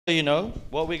You know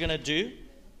what we're going to do?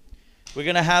 We're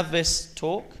going to have this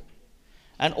talk,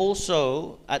 and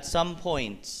also at some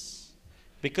points,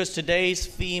 because today's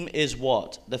theme is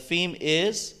what? The theme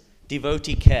is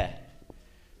devotee care.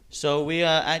 So we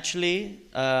are actually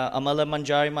Amala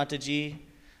Manjari Mataji,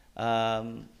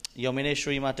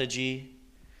 Yomineshwari Mataji,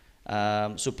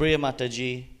 Supriya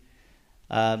Mataji.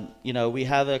 You know, we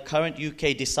have a current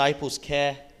UK Disciples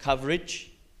Care coverage,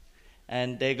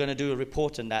 and they're going to do a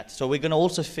report on that. So we're going to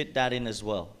also fit that in as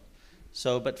well.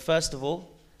 So, but first of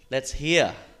all, let's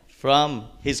hear from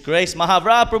His Grace Maha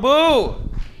Varaha Prabhu.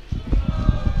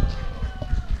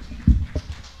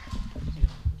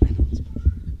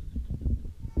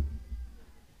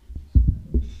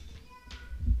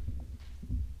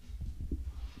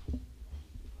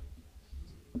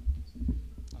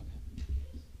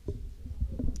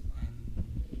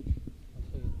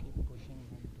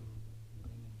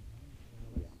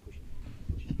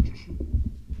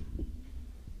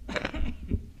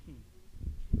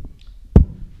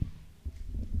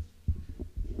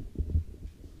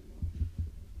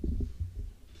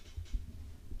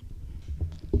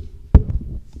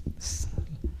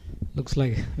 Looks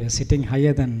like we are sitting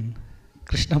higher than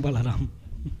Krishna Balaram.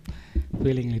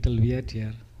 Feeling a little weird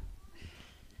here.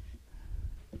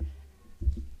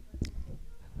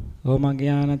 Om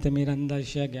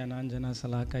Agyanatimirandasya Gyananjana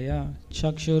Salakaya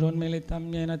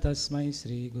Chakshurunmilitam Yena Tasmai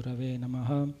Sri Gurave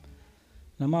Namaha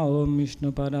Nama Om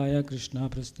Vishnu Padaya Krishna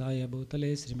Prasthaya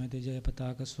Bhutale Srimati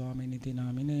Jayapataka Swami Niti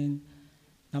Naminen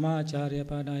Nama Acharya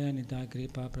Padaya Nita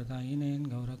Kripa Pradayinen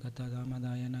Gaurakata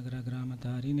Damadaya Nagra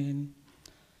Gramatarinen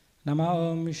Nama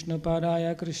Om Vishnu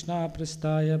Padaya Krishna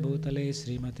Prasthaya Bhutale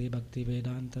Srimati Bhakti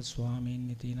Vedanta Swami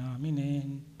Niti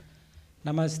Naminen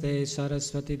Namaste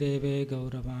Saraswati Deve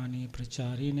Gauravani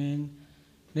Pracharinen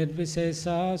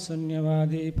Nirvisesa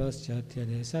Sunyavadi Paschatya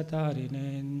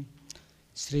Desatarinen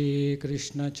Sri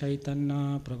Krishna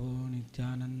Chaitanya Prabhu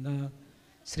Nityananda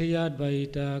Sri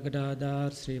Advaita Gadadhar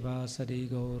Srivasadi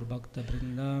Gaur Bhakta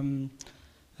Brindam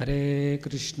Hare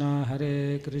Krishna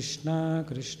Krishna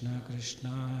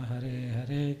Krishna Hare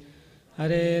Hare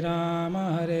Hare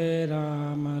Rama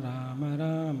Rama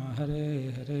Rama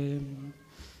Hare Hare.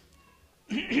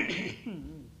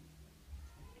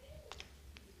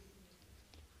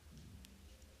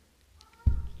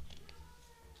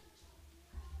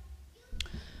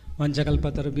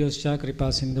 Vanchakalpatarubhyoscha kripa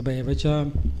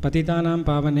sindhubhaivacha patitanam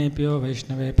pavanebhyo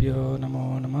vaishnavebhyo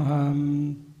namo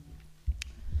namaha.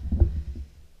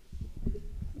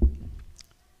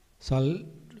 So I'll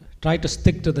try to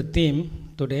stick to the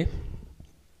theme today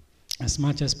as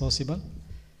much as possible,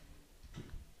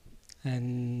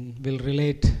 and we'll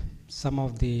relate some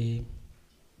of the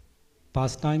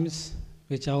pastimes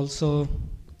which are also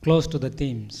close to the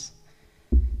themes.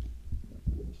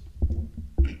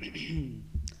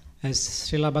 As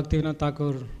Srila Bhaktivinoda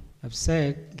Thakur have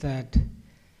said that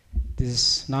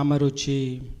this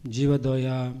Namaruchi,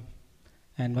 Jivadoya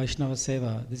and Vaishnava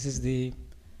Seva, this is the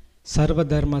Sarva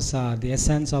Dharmasa, the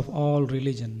essence of all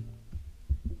religion.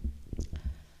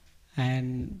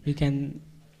 And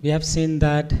we have seen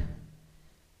that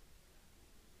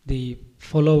the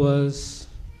followers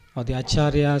or the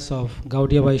acharyas of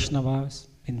Gaudiya Vaishnavas,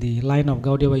 in the line of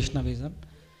Gaudiya Vaishnavism,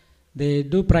 they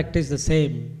do practice the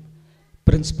same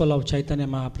principle of Chaitanya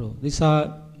Mahaprabhu. These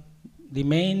are the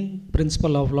main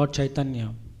principle of Lord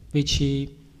Chaitanya, which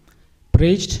he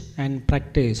preached and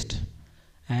practiced.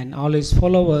 And all his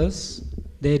followers,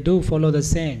 they do follow the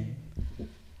same.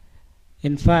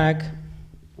 In fact,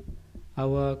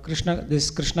 this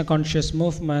Krishna conscious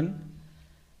movement,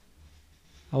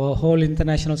 our whole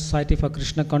International Society for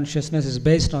Krishna Consciousness is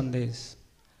based on this.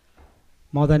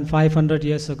 More than 500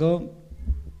 years ago,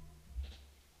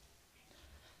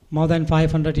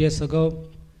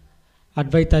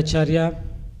 Advaita Acharya,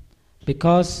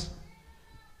 because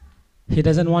he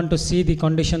doesn't want to see the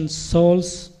conditioned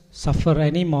souls suffer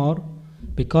anymore,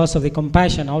 because of the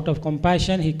compassion, out of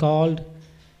compassion he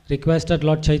requested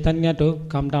Lord Chaitanya to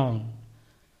come down.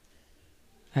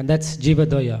 And that's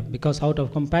Jivadoya, because out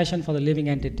of compassion for the living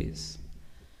entities.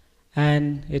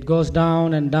 And it goes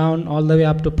down and down all the way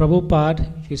up to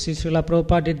Prabhupada. You see, Srila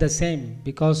Prabhupada did the same,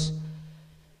 because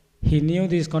he knew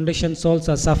these conditioned souls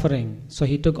are suffering. So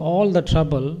he took all the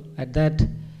trouble at that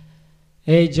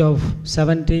age of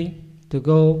 70 to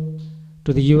go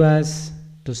to the US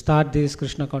to start this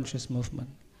Krishna conscious movement.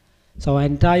 So our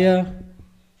entire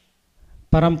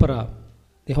parampara,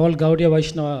 the whole Gaudiya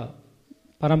Vaishnava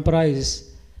parampara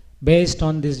is based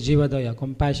on this Jivadoya,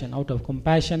 compassion. Out of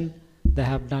compassion, they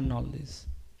have done all this.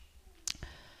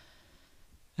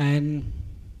 And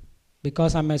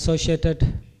because I'm associated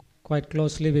quite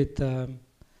closely with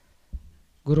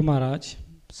Guru Maharaj.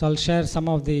 So I'll share some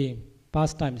of the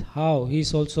pastimes, how he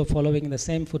is also following the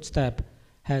same footstep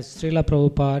as Srila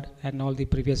Prabhupada and all the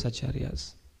previous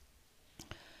acharyas.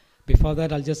 Before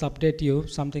that, I'll just update you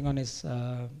something on his,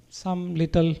 some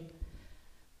little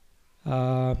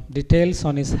details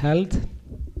on his health.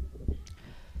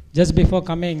 Just before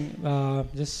coming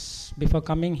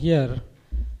here,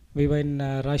 we were in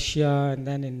Russia and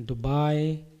then in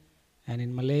Dubai and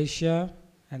in Malaysia,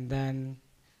 and then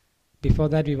before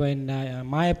that we were in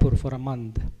Mayapur for a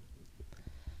month.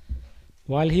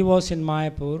 While he was in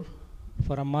Mayapur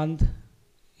for a month,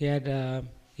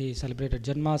 he celebrated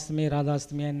Janmashtami,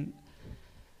 Radhashtami, and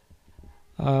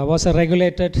was a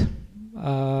regulated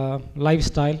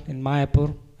lifestyle in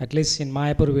Mayapur. At least in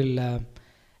Mayapur, we'll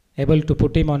able to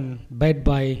put him on bed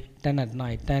by 10 at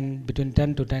night, between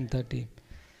 10 to 10:30.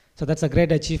 So that's a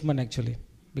great achievement actually,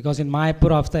 because in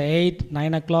Mayapur after 8,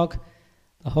 9 o'clock,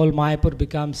 the whole Mayapur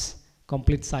becomes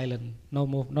complete silent,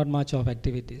 not much of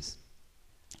activities.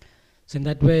 So in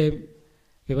that way,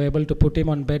 we were able to put him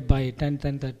on bed by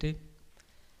 10:30.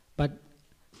 But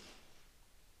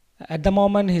at the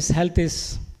moment, his health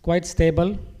is quite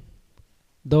stable,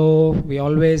 though we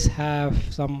always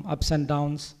have some ups and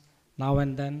downs now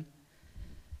and then.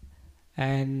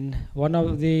 And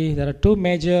there are two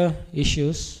major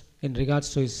issues in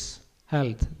regards to his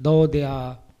health, though they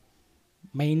are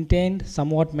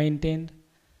somewhat maintained,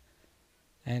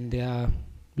 and they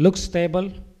look stable,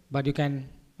 but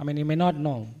you may not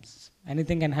know.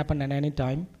 Anything can happen at any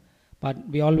time, but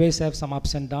we always have some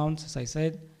ups and downs, as I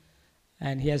said.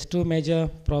 And he has two major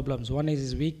problems. One is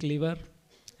his weak liver,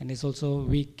 and he's also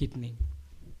weak kidney.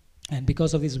 And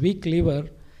because of this weak liver,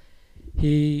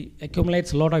 he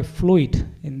accumulates a lot of fluid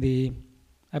in the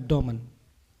abdomen.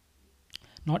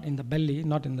 Not in the belly,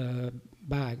 not in the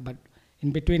bag, but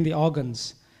in between the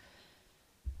organs.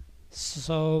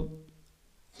 So,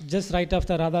 just right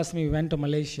after Radhashtami, we went to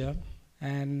Malaysia.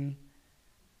 And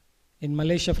from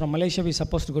Malaysia, we're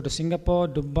supposed to go to Singapore,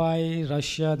 Dubai,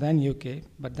 Russia, then UK.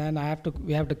 But then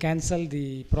we have to cancel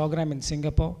the program in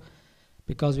Singapore,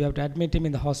 because we have to admit him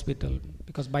in the hospital,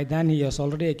 because by then he has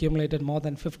already accumulated more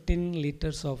than 15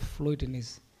 liters of fluid in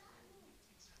his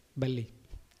belly.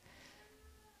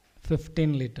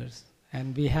 15 liters.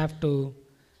 And we have to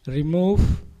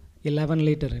remove 11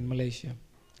 liters in Malaysia.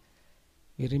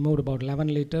 We removed about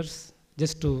 11 liters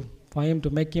just for him to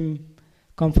make him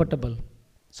comfortable,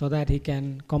 so that he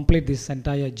can complete this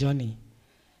entire journey.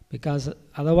 Because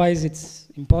otherwise it's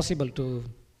impossible to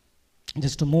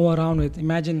move around with.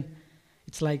 Imagine,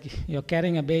 it's like you're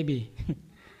carrying a baby.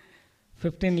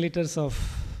 15 liters of,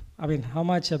 how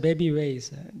much a baby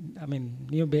weighs?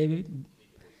 New baby,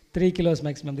 3 kilos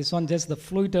maximum. This one, just the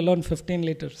fluid alone, 15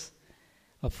 liters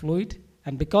of fluid.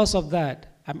 And because of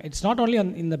that, it's not only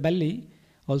in the belly,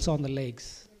 also on the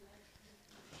legs.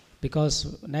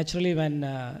 Because naturally when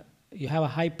you have a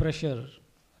high pressure,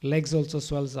 legs also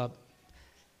swells up.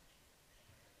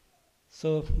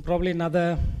 So probably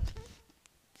another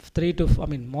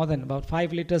more than about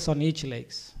 5 liters on each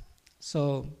legs.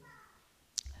 So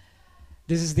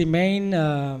this is the main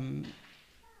health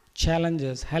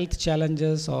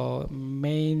challenges or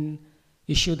main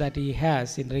issue that he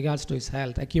has in regards to his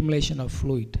health, accumulation of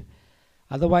fluid.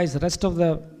 Otherwise, the rest of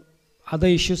the other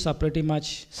issues are pretty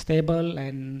much stable,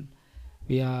 and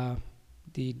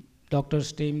the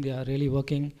doctor's team, they are really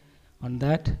working on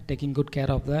that, taking good care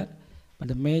of that. But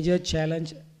the major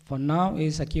challenge for now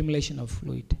is accumulation of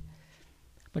fluid.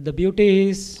 But the beauty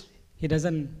is, he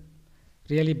doesn't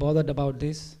really bothered about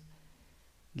this,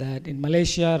 that in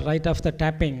Malaysia, right after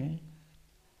tapping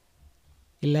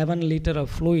 11 liters of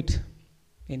fluid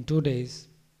in 2 days,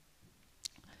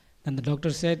 and the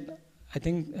doctor said, I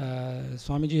think,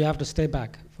 Swamiji, you have to stay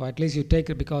back, for at least you take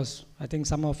it, because I think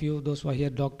some of you, those who are here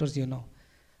doctors,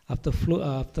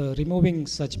 after removing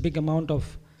such big amount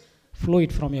of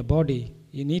fluid from your body,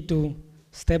 you need to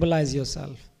stabilize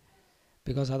yourself,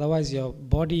 because otherwise your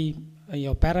body,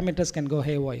 your parameters can go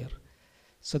haywire.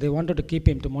 So they wanted to keep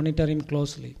him, to monitor him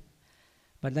closely.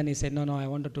 But then he said, no, I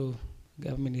wanted to,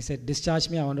 he said, discharge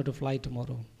me, I wanted to fly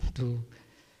tomorrow to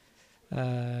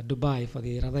Dubai for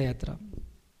the Radha Yatra.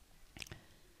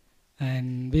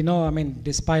 And we know,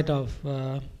 despite of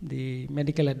the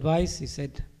medical advice, he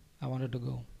said, I wanted to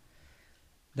go.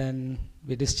 Then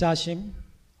we discharged him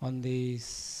on the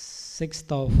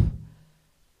 6th of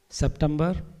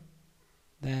September.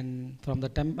 Then from the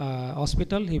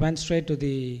hospital, he went straight to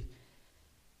the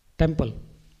temple.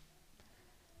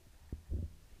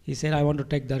 He said, I want to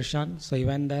take darshan. So he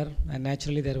went there, and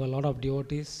naturally there were a lot of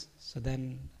devotees. So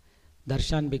then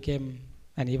darshan became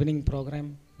an evening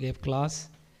program, gave class.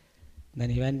 Then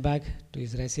he went back to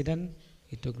his residence.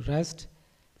 He took rest.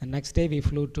 The next day we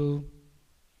flew to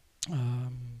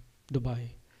Dubai.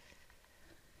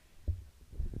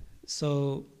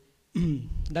 So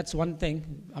that's one thing.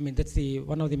 I mean, that's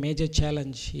one of the major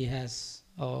challenge he has,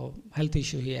 or health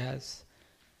issue he has.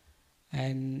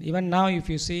 And even now, if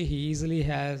you see, he easily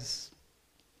has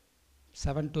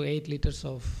 7 to 8 liters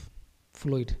of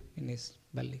fluid in his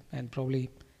belly, and probably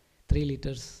 3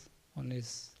 liters on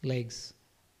his legs.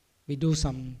 We do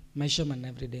some measurement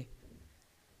every day.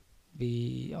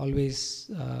 We always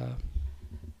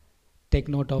take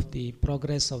note of the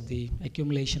progress of the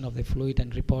accumulation of the fluid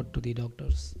and report to the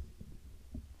doctors.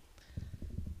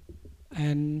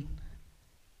 And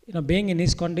being in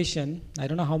his condition, I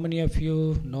don't know how many of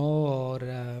you know or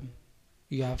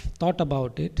you have thought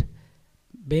about it.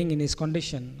 Being in his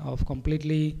condition of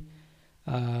completely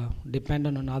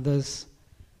dependent on others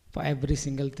for every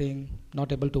single thing,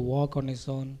 not able to walk on his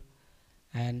own,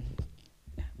 and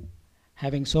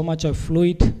having so much of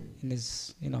fluid in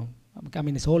his,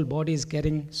 his whole body is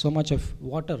carrying so much of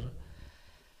water.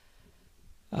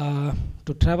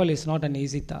 To travel is not an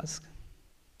easy task.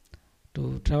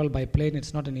 To travel by plane,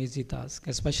 it's not an easy task.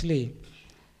 Especially,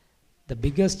 the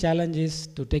biggest challenge is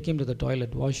to take him to the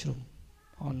toilet, washroom,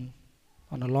 on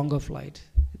a longer flight.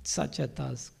 It's such a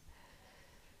task.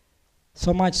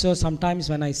 So much so, sometimes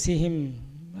when I see him,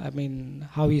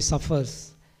 how he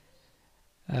suffers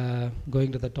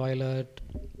going to the toilet,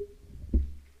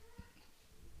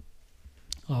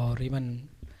 or even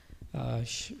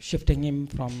shifting him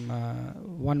from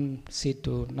one seat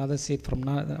to another seat, from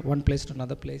one place to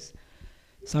another place.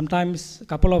 Sometimes, a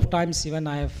couple of times, even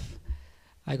I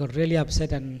got really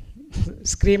upset and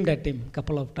screamed at him a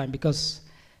couple of times, because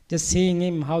just seeing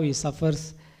him, how he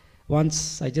suffers.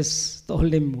 Once I just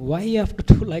told him, why you have to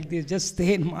do like this? Just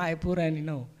stay in Mayapur,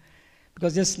 and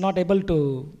because just not able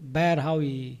to bear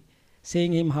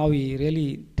seeing him how he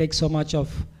really takes so much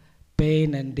of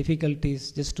pain and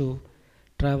difficulties just to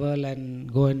travel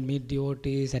and go and meet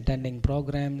devotees, attending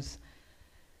programs.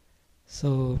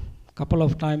 So couple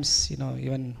of times,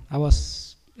 even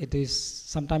it is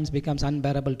sometimes becomes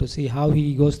unbearable to see how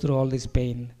he goes through all this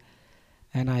pain.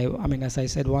 And as I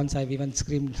said, once I've even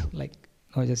screamed,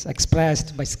 just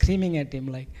expressed by screaming at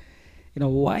him,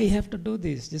 why you have to do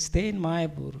this? Just stay in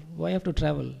Mayapur. Why you have to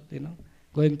travel?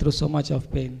 Going through so much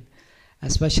of pain.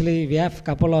 Especially, we have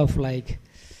couple of like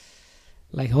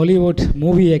Hollywood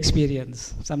movie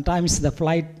experience. Sometimes the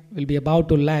flight will be about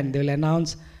to land. They will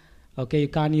announce, okay, you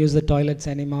can't use the toilets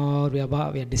anymore. We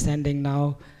are descending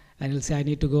now. And he'll say, I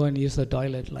need to go and use the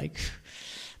toilet.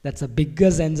 That's the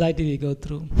biggest anxiety we go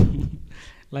through.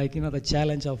 The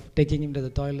challenge of taking him to the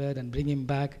toilet and bringing him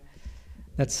back.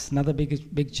 That's another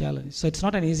big challenge. So it's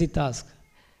not an easy task.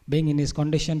 Being in his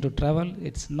condition to travel,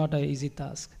 it's not an easy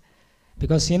task.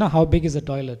 Because how big is the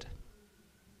toilet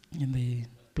in the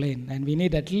plane? And we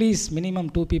need at least minimum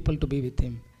 2 people to be with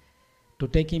him, to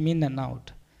take him in and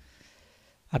out.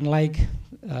 Unlike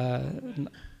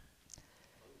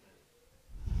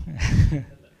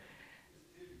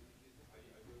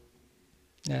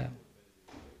yeah,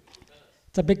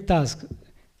 it's a big task.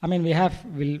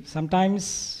 Sometimes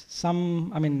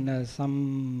some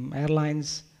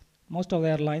airlines, most of the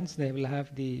airlines, they will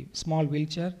have the small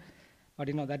wheelchair, but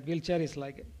that wheelchair is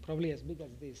probably as big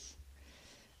as this,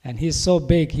 and he's so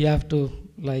big, you have to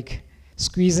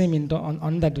squeeze him into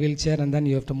on that wheelchair, and then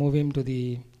you have to move him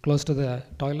to close to the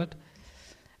toilet,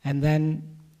 and then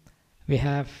we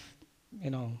have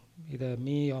either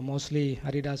me or mostly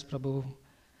Haridas Prabhu,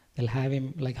 they'll have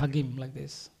him hug him like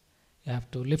this. You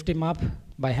have to lift him up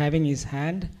by having his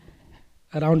hand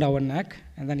around our neck,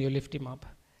 and then you lift him up.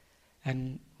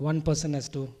 And one person has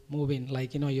to move in,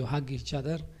 you hug each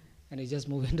other, and you just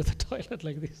move into the toilet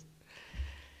like this.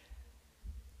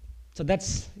 So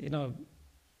that's,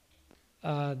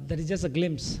 that is just a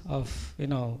glimpse of,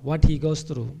 what he goes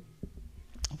through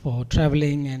for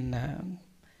traveling and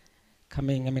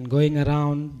going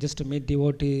around just to meet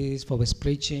devotees, for his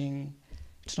preaching.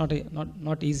 It's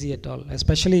not easy at all,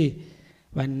 especially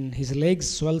when his legs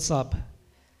swells up.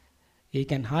 He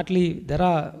can hardly, there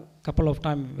are a couple of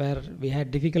times where we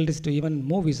had difficulties to even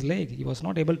move his leg. He was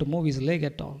not able to move his leg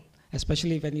at all,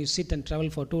 especially when you sit and travel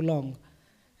for too long,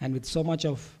 and with so much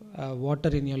of water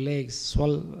in your legs,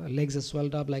 legs are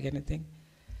swelled up like anything.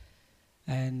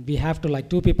 And we have to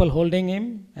 2 people holding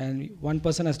him, and one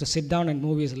person has to sit down and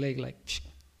move his leg you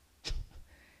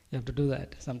have to do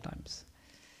that sometimes.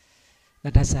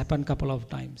 That has happened a couple of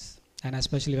times, and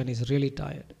especially when he's really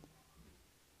tired.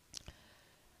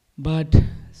 But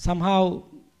somehow,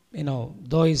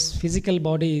 though his physical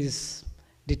body is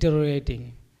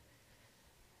deteriorating,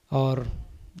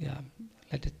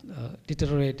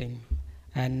 deteriorating,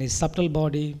 And his subtle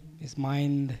body, his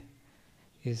mind,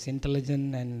 his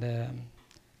intelligence, and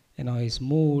his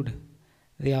mood,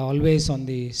 they are always on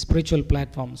the spiritual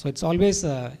platform. So it's always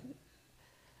a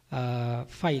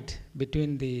fight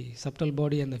between the subtle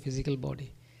body and the physical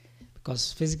body,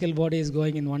 because physical body is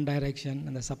going in one direction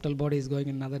and the subtle body is going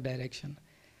in another direction.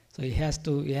 So he has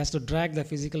to drag the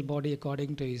physical body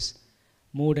according to his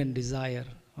mood and desire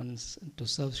to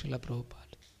serve Srila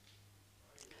Prabhupada.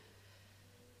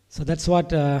 So that's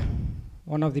what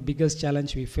one of the biggest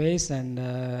challenge we face, and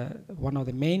one of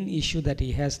the main issue that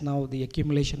he has now, the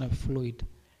accumulation of fluid.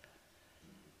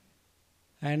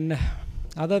 And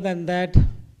other than that,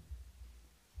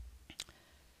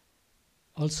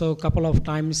 also a couple of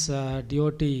times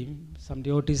some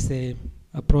devotees, they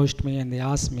approached me and they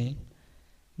asked me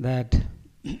that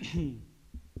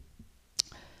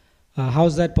how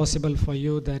is that possible for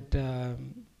you, that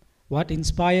what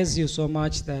inspires you so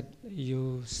much that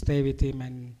you stay with him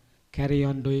and carry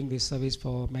on doing this service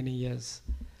for many years.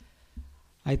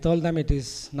 I told them it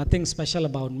is nothing special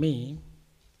about me.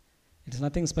 It is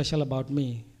nothing special about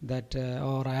me that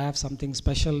or I have something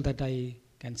special that I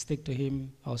can stick to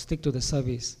him or stick to the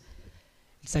service.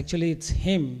 It's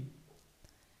him.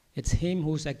 It's him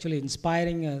who's actually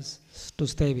inspiring us to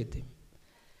stay with him.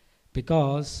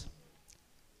 Because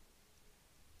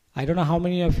I don't know how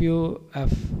many of you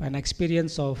have an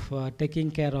experience of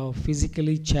taking care of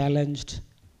physically challenged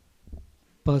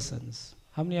persons.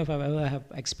 How many of you have ever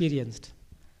experienced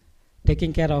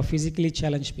taking care of physically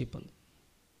challenged people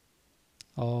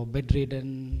or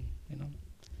bedridden?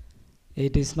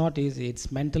 It is not easy.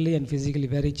 It's mentally and physically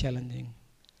very challenging.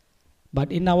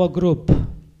 But in our group,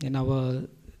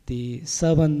 the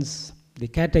servants, the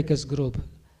caretakers group,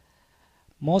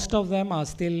 most of them are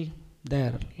still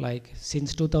there. Like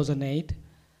since 2008,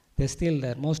 they're still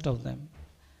there, most of them.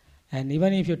 And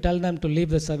even if you tell them to leave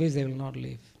the service, they will not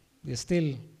leave. They're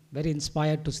still very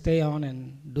inspired to stay on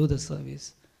and do the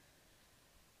service.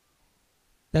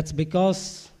 That's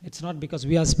because, it's not because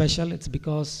we are special, it's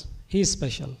because he is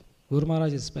special. Guru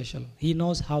Maharaj is special. He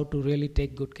knows how to really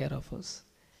take good care of us.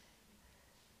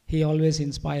 He always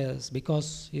inspires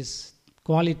because his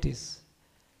qualities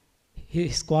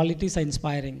are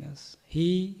inspiring us.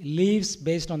 He lives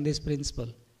based on this principle: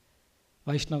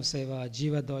 Vaishnav Seva,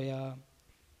 Jiva Doya,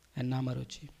 and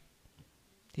Namaruchi.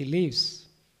 He lives.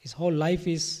 His whole life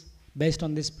is based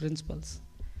on these principles.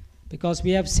 Because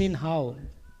we have seen how,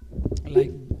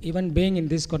 like even being in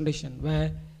this condition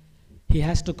where he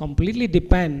has to completely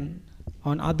depend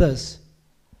on others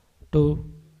to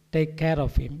take care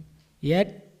of him,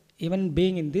 yet even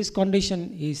being in this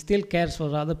condition, he still cares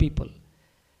for other people.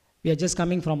 We are just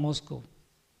coming from Moscow.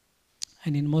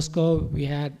 And in Moscow, we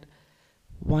met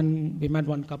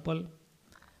one couple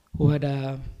who had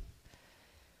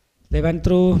they're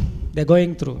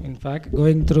going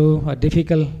through a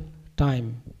difficult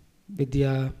time with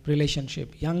their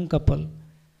relationship. Young couple,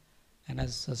 and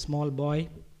as a small boy.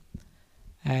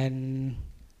 And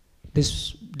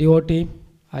this devotee,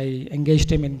 I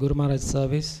engaged him in Guru Maharaj's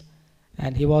service,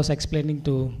 and he was explaining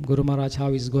to Guru Maharaj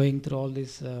how he's going through all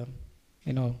this,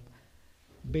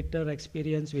 bitter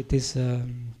experience with his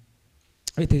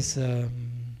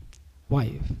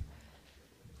wife.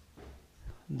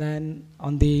 Then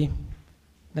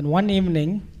one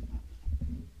evening,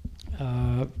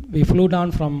 we flew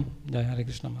down from Hare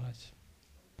Krishna Maharaj.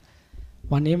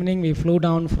 One evening we flew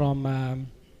down from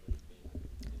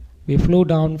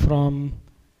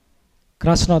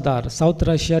Krasnodar, South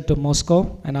Russia, to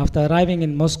Moscow. And after arriving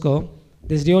in Moscow,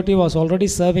 this devotee was already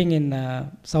serving in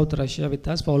South Russia with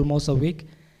us for almost a week.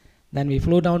 Then we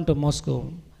flew down to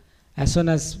Moscow. As soon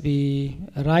as we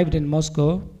arrived in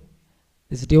Moscow,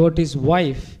 this devotee's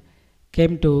wife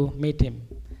came to meet him.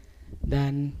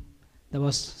 Then there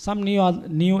was some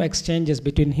new exchanges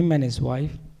between him and his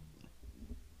wife.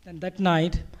 And that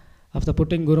night, after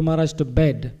putting Guru Maharaj to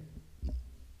bed,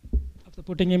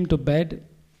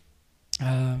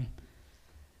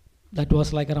 that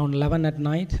was like around 11 at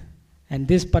night. And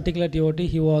this particular devotee,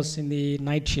 he was in the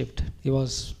night shift. He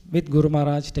was with Guru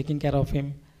Maharaj, taking care of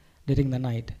him during the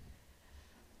night.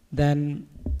 Then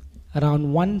around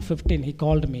 1:15, he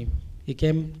called me. He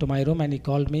came to my room and he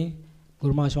called me.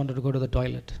 Guru Maharaj wanted to go to the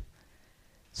toilet.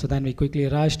 So then we quickly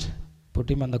rushed, put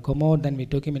him on the commode, then we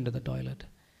took him into the toilet.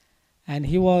 And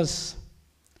he was,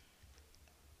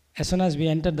 as soon as we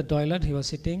entered the toilet, he was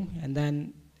sitting, and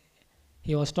then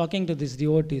he was talking to these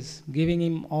devotees, giving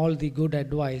him all the good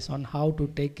advice on how to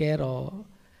take care or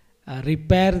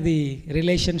repair the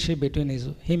relationship between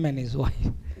him and his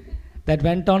wife. That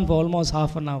went on for almost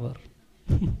half an hour.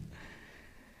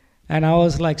 And I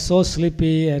was like so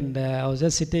sleepy, and I was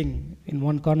just sitting in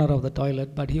one corner of the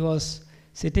toilet, but he was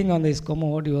sitting on this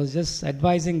commode. He was just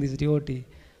advising this devotee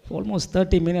for almost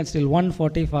 30 minutes till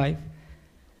 1:45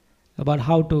 about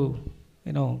how to,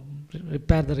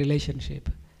 repair the relationship.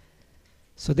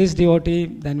 So this devotee,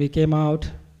 then we came out,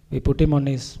 we put him on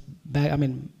his bag,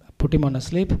 put him on a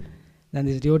sleep. Then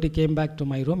this devotee came back to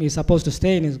my room. He's supposed to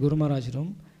stay in his Guru Maharaj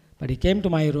room, but he came to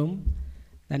my room,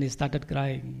 then he started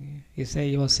crying.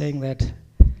 He was saying that,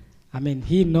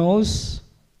 he knows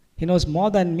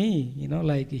more than me,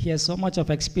 he has so much of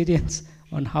experience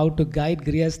on how to guide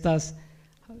Grihasthas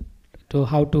to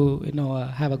how to,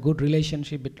 have a good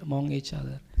relationship among each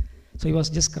other. So he was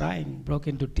just crying, broke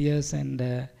into tears, and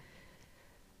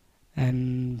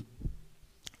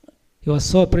he was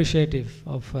so appreciative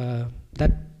of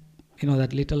that,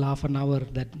 that little half an hour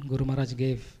that Guru Maharaj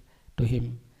gave to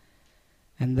him.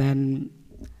 And then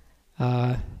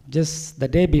just the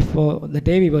day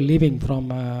we were leaving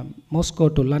from Moscow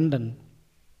to London,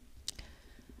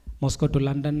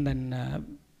 then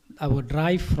our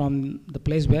drive from the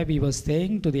place where we were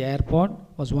staying to the airport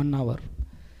was 1 hour.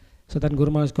 So then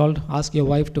Guru Maharaj called, ask your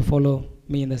wife to follow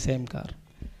me in the same car.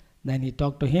 Then he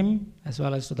talked to him as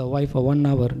well as to the wife for 1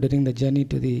 hour during the journey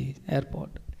to the airport.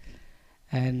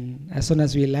 And as soon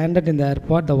as we landed in the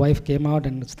airport, the wife came out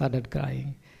and started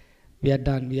crying. We are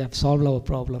done. We have solved our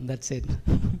problem. That's it.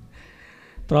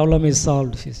 Problem is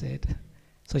solved, she said.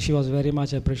 So she was very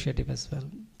much appreciative as well.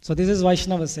 So this is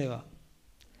Vaishnava Seva.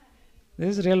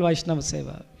 This is real Vaishnava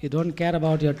Seva. You don't care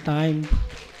about your time.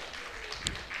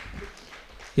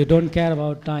 You don't care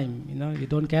about time. You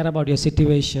don't care about your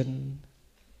situation.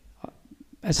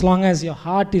 As long as your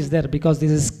heart is there, because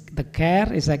the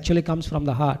care is actually comes from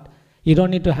the heart. You don't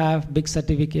need to have big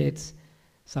certificates,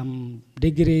 some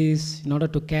degrees in order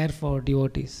to care for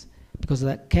devotees, because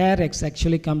the care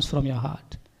actually comes from your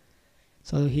heart.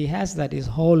 So he has that. His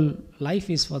whole life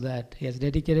is for that. He has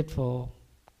dedicated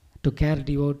to care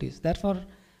devotees. Therefore,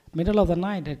 middle of the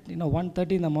night at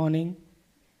 1:30 in the morning,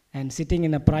 and sitting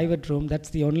in a private room, that's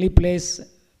the only place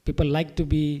people like to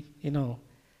be.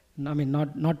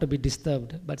 Not to be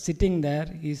disturbed. But sitting there,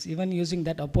 he's even using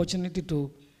that opportunity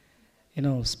to,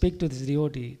 speak to this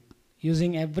devotee,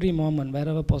 using every moment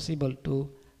wherever possible to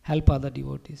help other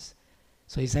devotees.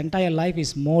 So his entire life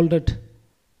is molded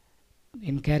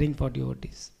in caring for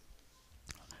devotees.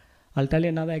 I'll tell you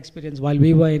another experience. While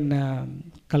we were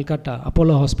in Calcutta,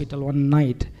 Apollo Hospital one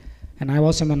night, and I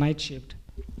was on the night shift.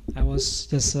 I was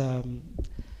just,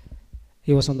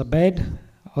 he was on the bed,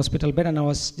 hospital bed, and I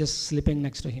was just sleeping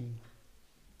next to him.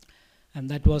 And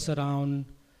that was around,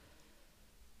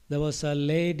 there was a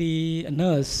lady, a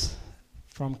nurse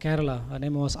from Kerala. Her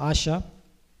name was Asha,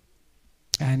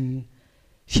 and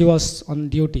she was on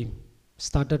duty.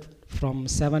 Started from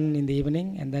 7 in the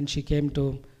evening, and then she came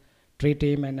to treat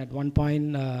him, and at one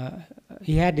point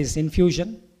he had his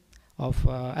infusion of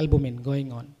albumin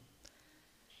going on.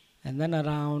 And then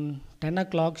around 10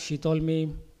 o'clock, she told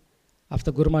me, after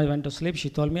Guru Maharaj went to sleep, she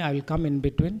told me, I will come in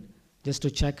between just to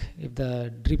check if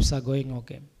the drips are going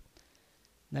okay.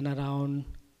 Then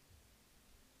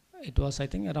it was I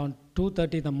think around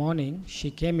 2:30 in the morning,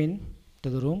 she came in to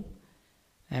the room,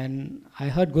 and I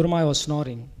heard Guru Maharaj was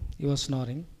snoring. He was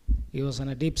snoring. He was in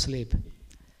a deep sleep.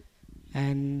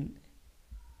 And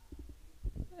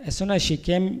as soon as she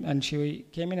came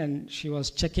in and she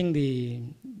was checking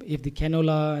if the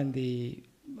cannula and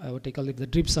if the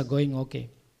drips are going okay.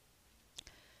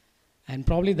 And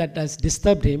probably that has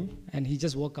disturbed him, and he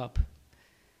just woke up.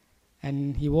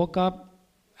 And he woke up,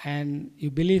 and you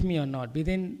believe me or not,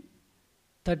 within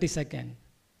 30 seconds,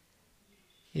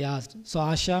 he asked, so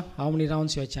Asha, how many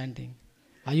rounds you are chanting?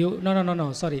 Are you,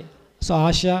 no, sorry. So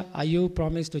Asha, are you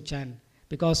promised to chant?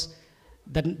 Because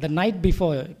the night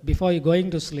before you going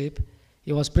to sleep,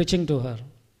 he was preaching to her.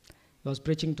 He was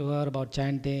preaching to her about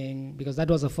chanting, because that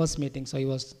was the first meeting, so he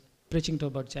was preaching to her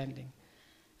about chanting.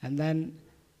 And then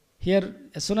here,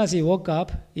 as soon as he woke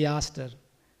up, he asked her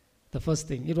the first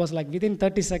thing. It was like within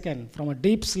 30 seconds, from a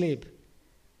deep sleep,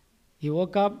 he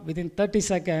woke up, within 30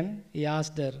 seconds, he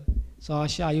asked her, so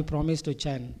Asha, are you promised to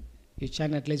chant? You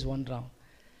chant at least one round.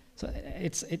 So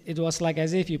it was like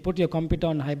as if you put your computer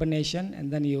on hibernation,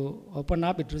 and then you open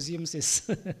up, it resumes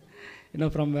its,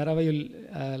 from wherever you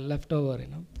left over,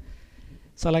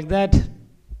 So like that,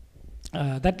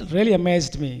 that really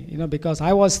amazed me, because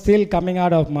I was still coming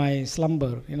out of my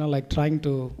slumber, like trying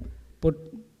to put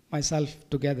myself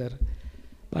together.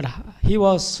 But he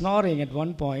was snoring at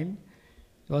one point.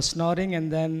 He was snoring,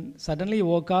 and then suddenly he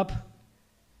woke up,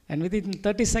 and within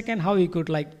 30 seconds, how he could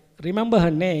remember her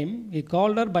name. He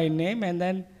called her by name, and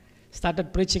then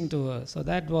started preaching to her. So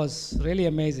that was really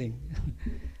amazing.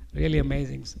 Really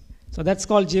amazing. So that's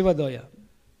called Jivadoya.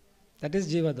 That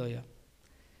is Jivadoya.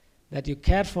 That you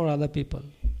care for other people.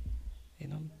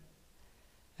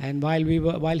 And while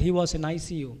he was in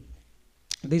ICU,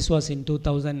 this was in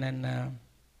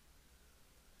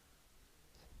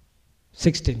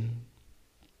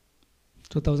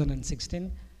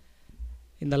 2016.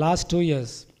 In the last 2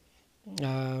 years,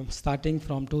 starting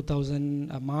from May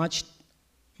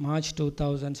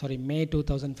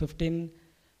 2015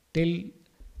 till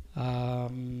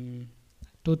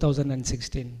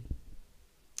 2016,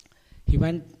 he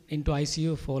went into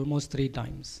ICU for almost 3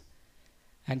 times,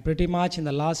 and pretty much in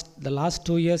the last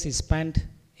 2 years he spent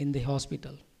in the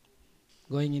hospital,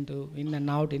 going in and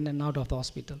out of the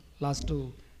hospital last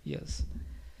 2 years.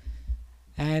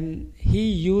 And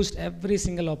he used every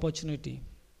single opportunity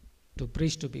to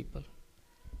preach to people,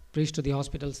 preach to the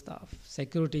hospital staff,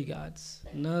 security guards,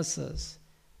 nurses,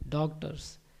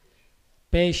 doctors,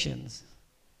 patients.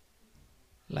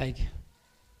 Like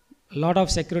a lot of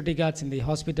security guards in the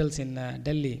hospitals in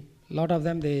Delhi, a lot of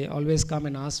them, they always come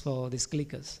and ask for these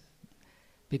clickers,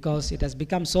 because it has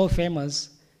become so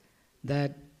famous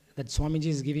that Swamiji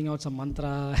is giving out some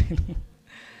mantra.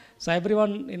 So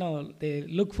everyone, they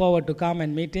look forward to come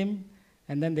and meet him,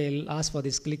 and then they'll ask for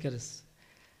these clickers.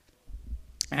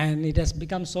 And it has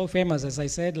become so famous, as I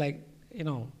said,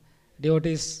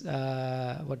 devotees,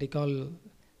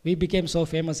 we became so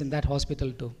famous in that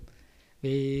hospital too.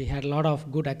 We had a lot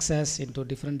of good access into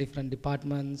different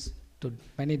departments, to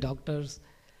many doctors.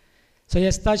 So he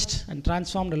has touched and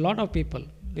transformed a lot of people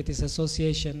with his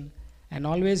association, and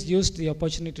always used the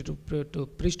opportunity to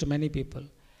preach to many people.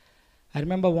 I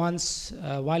remember once,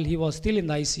 while he was still in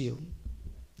the ICU,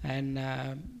 and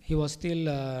he was still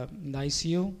in the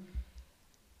ICU,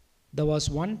 there was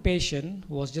one patient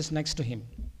who was just next to him,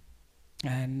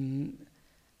 and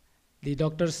the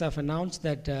doctors have announced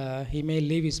that he may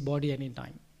leave his body any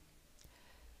time.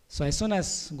 So as soon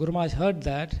as Guru Maharaj heard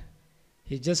that,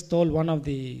 he just told one of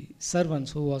the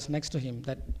servants who was next to him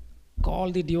that,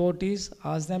 call the devotees,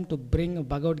 ask them to bring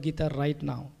Bhagavad Gita right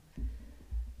now.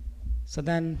 So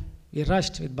then we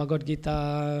rushed with Bhagavad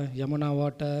Gita, Yamuna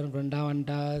water, Vrindavan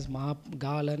das,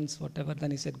 garlands, whatever.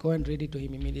 Then he said, go and read it to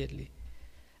him immediately.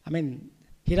 I mean,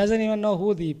 he doesn't even know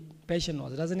who the patient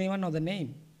was. He doesn't even know the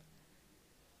name.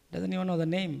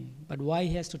 But why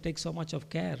he has to take so much of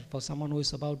care for someone who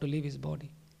is about to leave his body?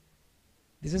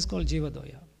 This is called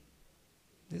Jivadoya.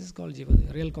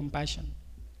 Real compassion.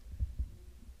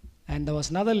 And there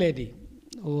was another lady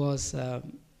who was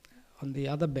on the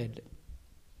other bed.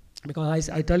 Because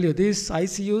I tell you, these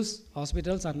ICUs,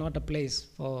 hospitals, are not a place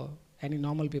for any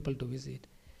normal people to visit.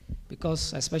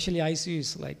 Because especially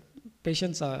ICUs, like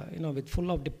patients are, with full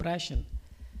of depression.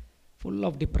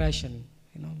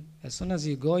 As soon as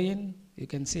you go in, you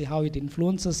can see how it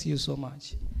influences you so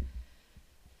much.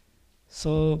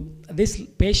 So this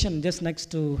patient just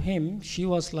next to him, she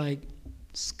was like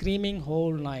screaming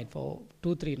whole night for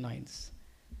 2-3 nights.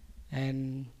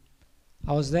 And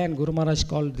I was there, and Guru Maharaj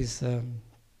called this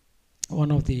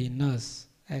one of the nurse,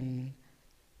 and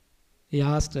he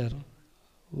asked her,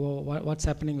 what's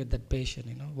happening with that patient,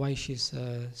 why she's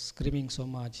screaming so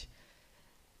much.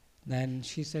 Then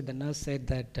the nurse said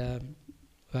that,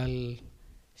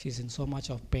 she's in so much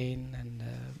of pain, and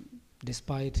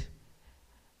despite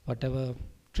whatever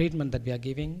treatment that we are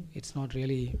giving, it's not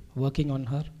really working on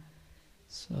her.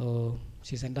 So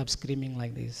she's ended up screaming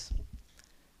like this.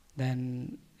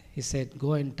 Then he said,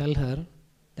 go and tell her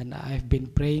that I've been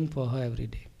praying for her every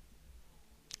day.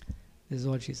 This is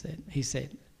what he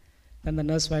said. Then the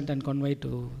nurse went and conveyed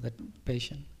to that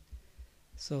patient.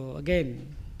 So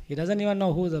again, he doesn't even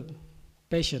know who the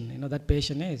patient, that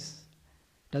patient is.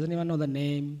 Doesn't even know the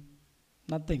name,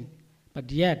 nothing.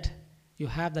 But yet, you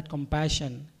have that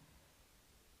compassion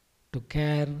to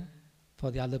care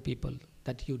for the other people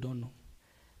that you don't know.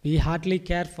 We hardly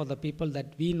care for the people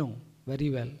that we know very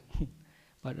well.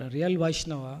 But a real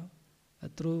Vaishnava, a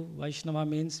true Vaishnava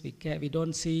means we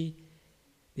don't see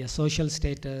their social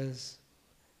status,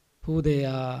 who they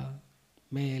are,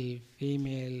 male,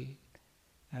 female,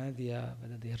 whether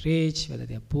they are rich, whether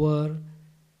they are poor.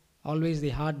 Always the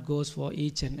heart goes for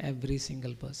each and every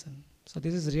single person. So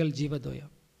this is real Jivadoya.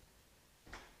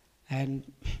 And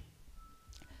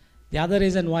the other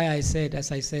reason why as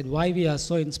I said, why we are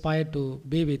so inspired to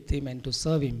be with him and to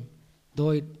serve him,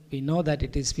 though we know that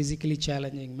it is physically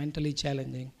challenging, mentally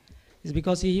challenging, is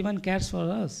because he even cares for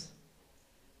us.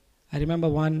 I remember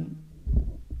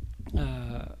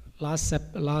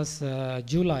last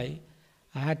July,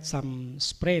 I had some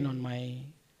sprain on my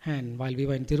hand while we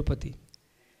were in Tirupati.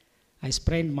 I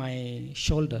sprained my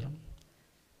shoulder.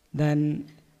 Then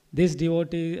this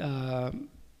devotee, I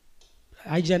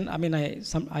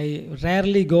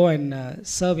rarely go and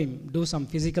serve him, do some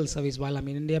physical service while I'm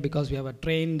in India, because we have a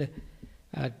trained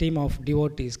team of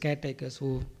devotees, caretakers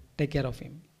who take care of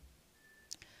him.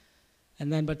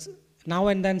 And then, but now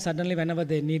and then, suddenly, whenever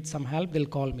they need some help, they'll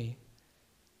call me.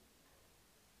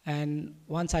 And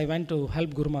once I went to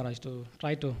help Guru Maharaj to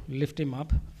try to lift him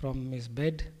up from his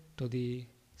bed to the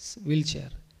wheelchair.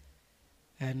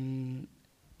 And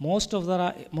most of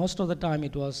the time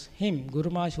it was him, Guru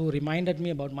Maharaj, who reminded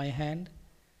me about my hand,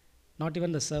 not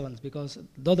even the servants, because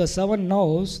though the servant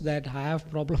knows that I have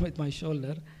problem with my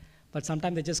shoulder, but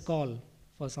sometimes they just call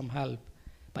for some help.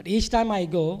 But each time I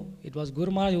go, it was Guru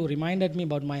Maharaj who reminded me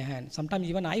about my hand. Sometimes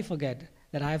even I forget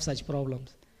that I have such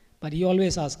problems. But he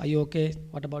always asks, are you okay?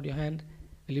 What about your hand?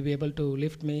 Will you be able to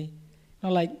lift me?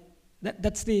 Like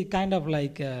that's the kind of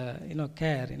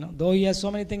care. Though he has so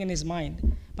many things in his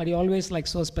mind, but he always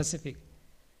so specific.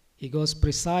 He goes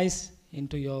precise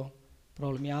into your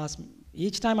problem. He asked me,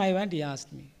 each time I went, he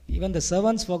asked me. Even the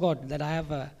servants forgot that I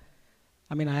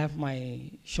have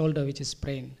my shoulder which is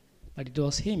sprained. But it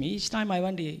was him. Each time I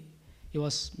went, he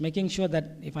was making sure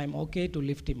that if I'm okay to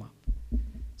lift him up.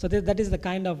 So that is the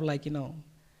kind of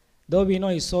though we know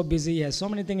he's so busy, he has so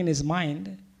many things in his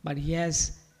mind, but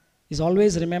he's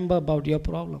always remember about your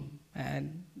problem.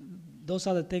 And those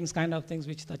are the kind of things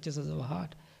which touches our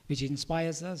heart, which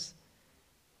inspires us,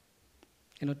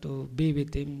 to be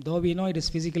with him. Though we know it is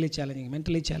physically challenging,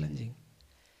 mentally challenging.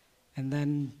 And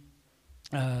then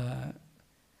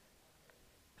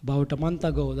about a month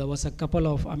ago, there was a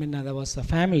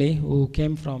family who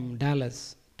came from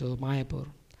Dallas to Mayapur.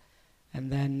 And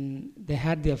then they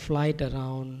had their flight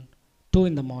around 2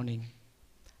 in the morning.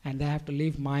 And they have to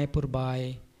leave Mayapur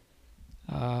by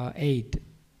 8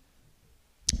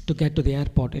 to get to the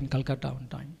airport in Calcutta on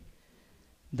time.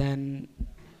 Then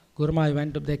Guru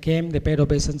Maharaj they came, they paid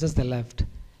obeisances, they left.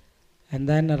 And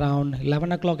then around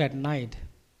 11 o'clock at night,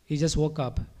 he just woke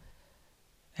up.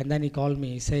 And then he called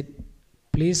me. He said,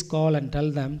 please call and tell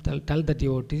the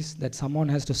devotees that someone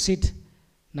has to sit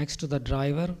next to the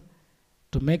driver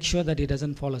to make sure that he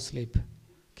doesn't fall asleep.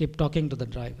 Keep talking to the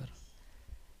driver.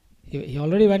 He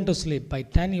already went to sleep. By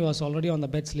 10, he was already on the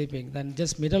bed sleeping. Then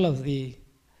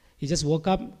he just woke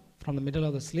up from the middle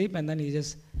of the sleep, and then he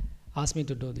just asked me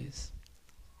to do this.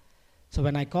 So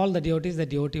when I called the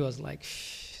devotee was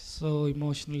so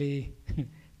emotionally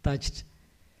touched,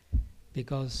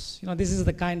 because this is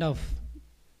the kind of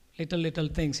little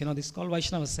things, this is called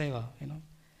Vaishnava Seva,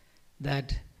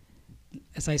 that,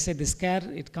 as I said, this care,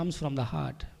 it comes from the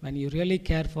heart. When you really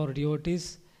care for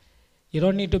devotees, you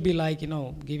don't need to be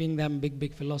giving them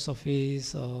big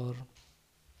philosophies or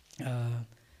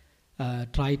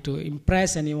try to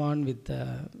impress anyone with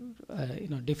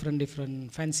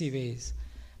different fancy ways.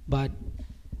 But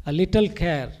a little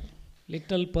care,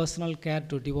 little personal care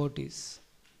to devotees,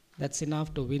 that's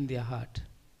enough to win their heart.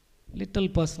 Little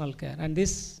personal care. And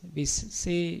this we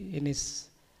see in his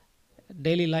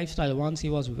daily lifestyle. Once he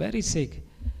was very sick.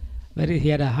 He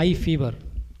had a high fever.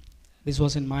 This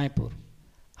was in Mayapur.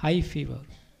 High fever.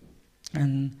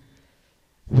 And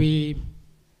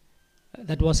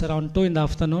that was around 2 in the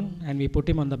afternoon, and we put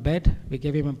him on the bed. We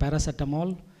gave him a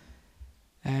paracetamol.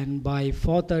 And by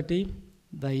 4:30,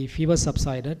 the fever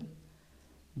subsided.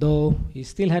 Though he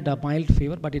still had a mild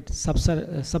fever, but it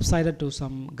subsided to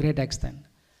some great extent.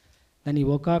 Then he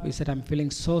woke up, he said, I'm feeling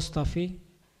so stuffy,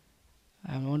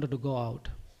 I wanted to go out.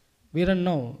 We didn't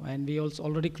know, and we also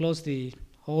already closed the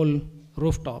whole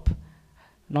rooftop,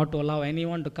 not to allow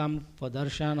anyone to come for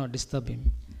darshan or disturb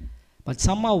him. But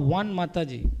somehow one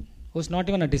Mataji, who's not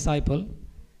even a disciple,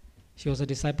 she was a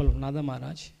disciple of Nada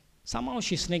Maharaj, somehow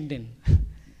she sneaked in.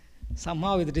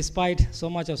 Somehow, despite so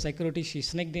much of security, she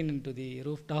sneaked into the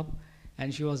rooftop,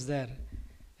 and she was there.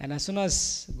 And as soon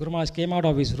as Guru Maharaj came out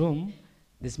of his room,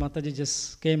 this Mataji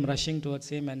just came rushing towards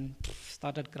him and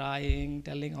started crying,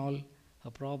 telling all her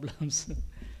problems.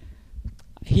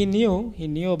 He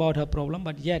knew about her problem,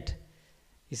 but yet,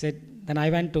 he said, then I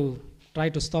went to try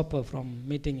to stop her from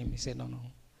meeting him. He said, no,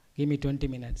 give me 20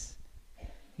 minutes.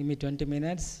 Give me 20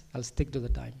 minutes, I'll stick to the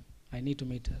time. I need to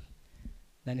meet her.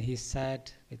 Then he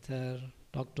sat with her,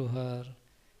 talked to her,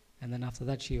 and then after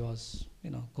that she was,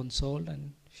 consoled,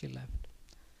 and she left.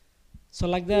 So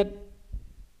like that,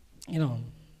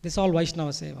 this all Vaishnava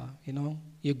Seva,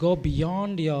 you go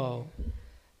beyond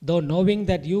though knowing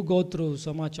that you go through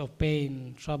so much of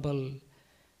pain, trouble,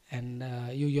 and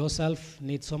you yourself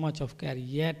need so much of care,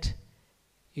 yet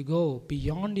you go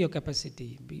beyond your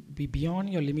capacity, be beyond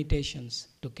your limitations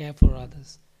to care for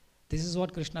others. This is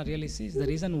what Krishna really sees. The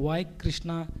reason why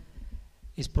Krishna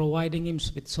is providing him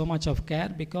with so much of care,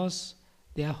 because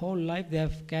their whole life they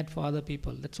have cared for other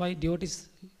people. That's why devotees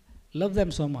love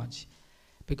them so much.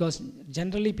 Because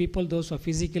generally people, those who are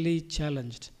physically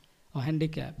challenged or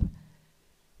handicapped,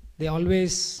 they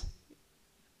always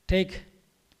take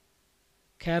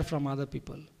care from other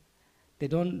people.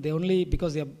 They only,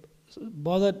 because they are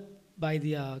bothered by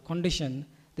their condition,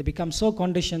 they become so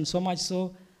conditioned, so much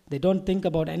so, they don't think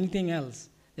about anything else.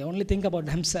 They only think about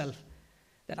themselves.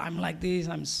 That I'm like this,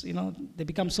 they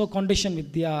become so conditioned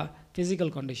with their physical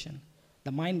condition.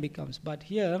 The mind becomes. But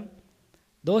here,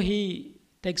 though he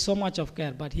takes so much of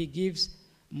care, but he gives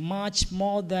much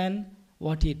more than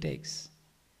what he takes.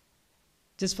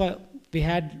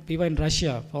 We were in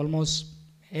Russia for almost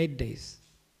 8 days.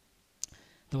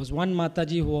 There was one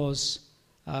Mataji who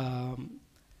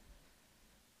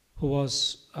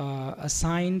was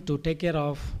assigned to take care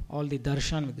of all the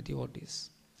darshan with the devotees.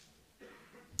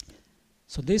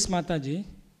 So this Mataji,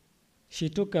 she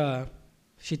took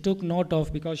note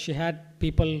of, because she had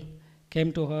people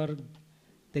came to her,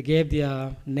 they gave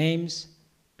their names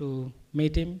to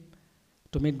meet him,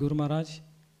 to meet Guru Maharaj.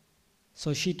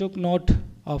 So she took note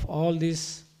of all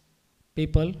these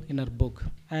people in her book,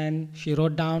 and she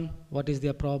wrote down what is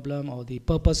their problem or the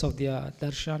purpose of their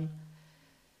darshan.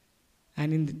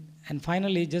 And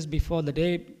finally, just before the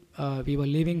day we were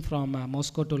leaving from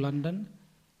Moscow to London,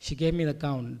 she gave me the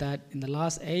count that in the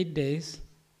last 8 days,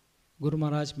 Guru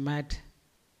Maharaj met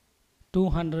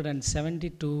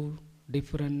 272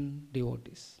 different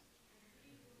devotees.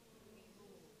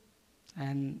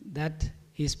 And that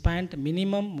he spent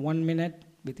minimum 1 minute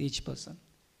with each person.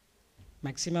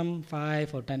 Maximum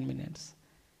 5 or 10 minutes.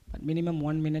 But minimum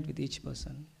 1 minute with each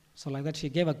person. So like that she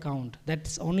gave a count.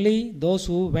 That's only those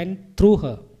who went through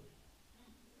her.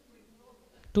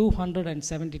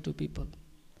 272 people.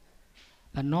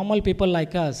 And normal people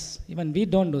like us, even we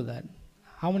don't do that.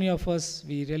 How many of us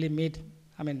we really meet?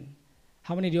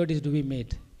 How many devotees do we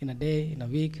meet in a day, in a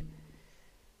week?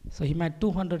 So he met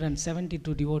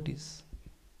 272 devotees,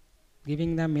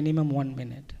 giving them minimum 1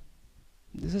 minute.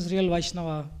 This is real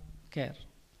Vaishnava care.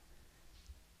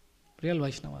 Real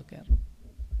Vaishnava care.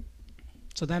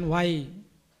 So then why,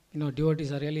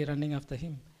 devotees are really running after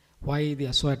him? Why they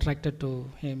are so attracted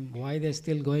to him? Why they are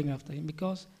still going after him?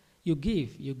 Because you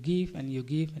give and you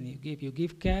give and you give. You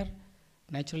give care,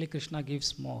 naturally Krishna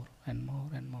gives more and more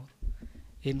and more.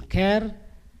 In care,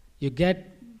 you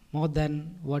get more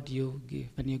than what you give.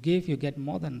 When you give, you get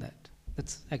more than that.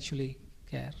 That's actually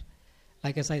care.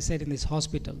 Like as I said, in these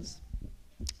hospitals,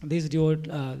 these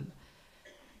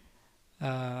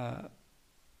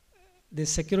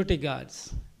security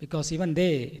guards, because even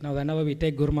they, whenever we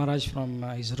take Guru Maharaj from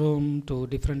his room to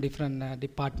different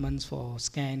departments for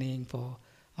scanning, for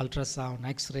ultrasound,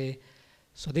 X-ray,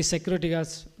 so these security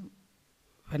guards,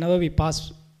 whenever we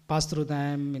pass through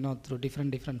them, through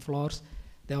different floors,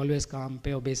 they always come,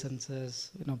 pay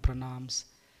obeisances, pranams.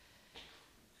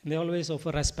 And they always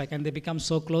offer respect, and they become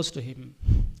so close to him.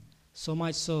 So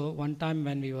much so, one time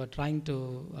when we were trying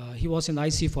to, he was in the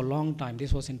ICU for a long time.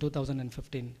 This was in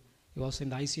 2015. He was in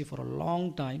the ICU for a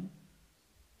long time.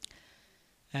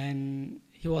 And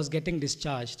he was getting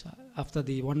discharged after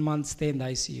the 1 month stay in the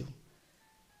ICU.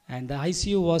 And the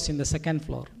ICU was in the 2nd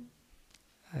floor.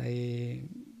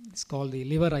 It's called the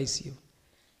liver ICU.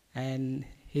 And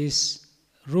his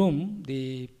room,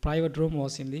 the private room,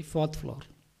 was in the 4th floor.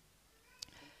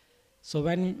 So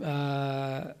when,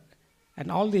 and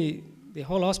all the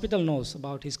whole hospital knows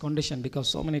about his condition, because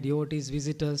so many devotees,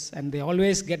 visitors, and they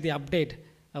always get the update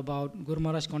about Guru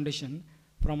Maharaj's condition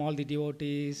from all the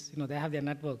devotees, they have their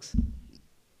networks.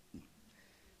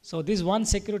 So this one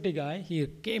security guy, he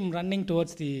came running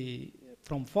towards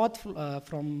from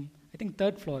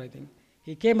 3rd floor,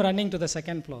 He came running to the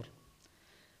 2nd floor.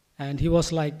 And he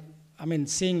was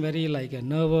seeing very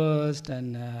nervous,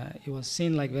 and he was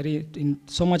seen in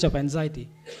so much of anxiety.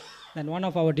 Then one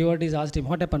of our devotees asked him,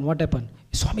 what happened?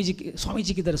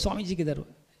 Swamiji kidhar?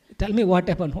 Tell me what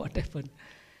happened?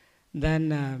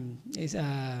 Then he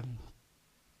said,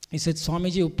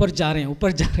 Swamiji, upar ja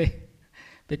rahe.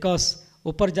 Because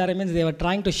upar ja rahe means they were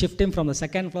trying to shift him from the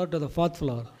 2nd floor to the 4th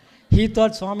floor. He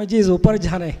thought Swamiji is upar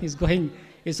ja rahe,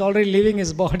 he's already leaving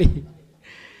his body.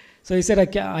 So he said,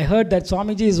 I heard that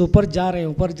Swamiji is upar ja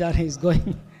rahe, he's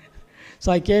going.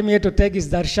 So I came here to take his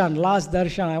darshan, last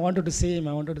darshan. I wanted to see him.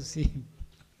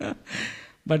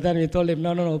 But then we told him,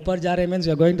 no, upar ja rahe means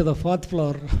we are going to the 4th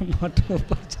floor, not to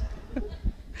upar ja.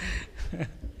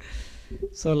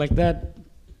 So like that,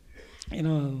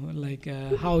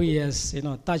 how he has,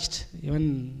 touched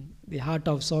even the heart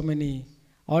of so many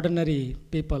ordinary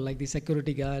people, like the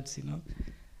security guards,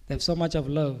 they have so much of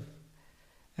love.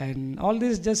 And all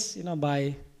this just,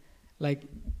 by, like,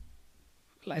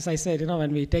 as I said,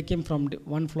 when we take him from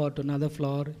one floor to another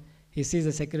floor, he sees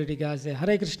the security guards say,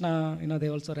 Hare Krishna, they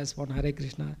also respond, Hare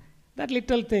Krishna. That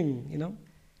little thing,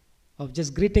 of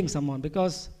just greeting someone.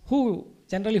 Because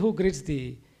generally who greets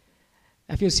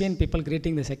have you seen people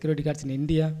greeting the security guards in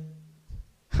India?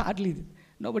 Hardly.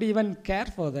 Nobody even cares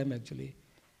for them, actually.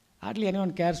 Hardly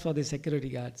anyone cares for the security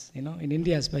guards, in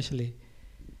India especially.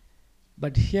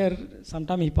 But here,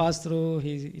 sometimes he passes through,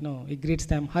 he greets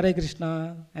them, Hare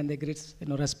Krishna, and they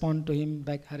respond to him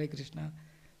back, Hare Krishna.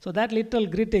 So that little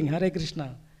greeting, Hare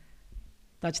Krishna,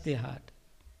 touch their heart.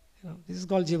 This is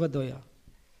called Jiva Doya.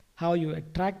 How you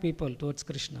attract people towards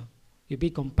Krishna. You be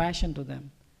compassion to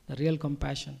them, the real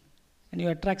compassion, and you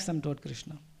attract them toward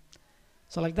Krishna.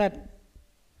 So like that,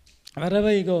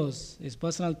 wherever he goes, his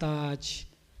personal touch,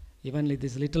 even with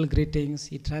these little greetings,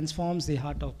 he transforms the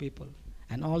heart of people.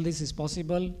 And all this is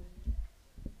possible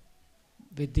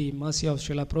with the mercy of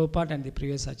Srila Prabhupada and the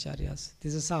previous acharyas.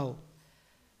 This is how,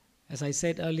 as I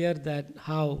said earlier,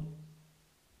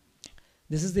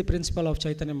 this is the principle of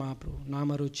Chaitanya Mahaprabhu,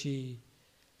 Namaruchi,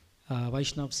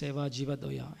 Vaishnav Seva, Jiva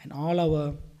Doya, and all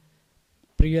our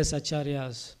previous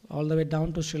acharyas, all the way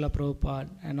down to Srila Prabhupada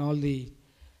and all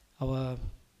our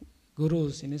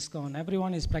gurus in ISKCON,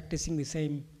 everyone is practicing the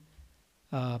same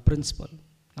principle,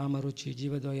 Namaruchi,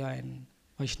 Jiva Doya, and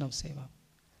Vaishnav Seva.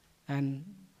 And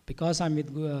because I'm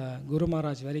with Guru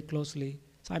Maharaj very closely,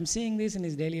 so I'm seeing this in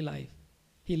his daily life.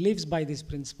 He lives by this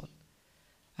principle.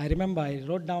 I remember I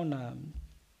wrote down,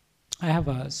 I have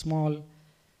a small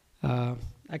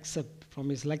excerpt from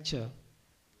his lecture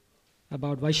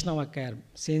about Vaishnava care.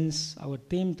 Since our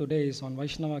theme today is on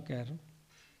Vaishnava care,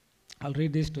 I'll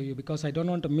read this to you because I don't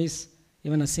want to miss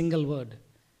even a single word.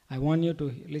 I want you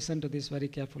to listen to this very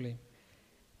carefully.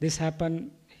 This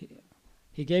happened,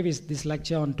 he gave this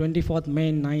lecture on 24th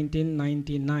May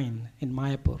 1999 in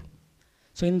Mayapur.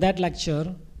 So in that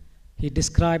lecture, he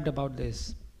described about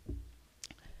this.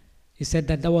 He said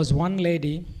that there was one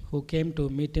lady who came to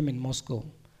meet him in Moscow,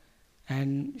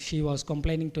 and she was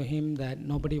complaining to him that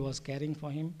nobody was caring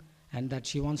for him and that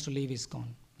she wants to leave ISKCON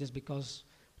just because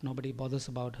nobody bothers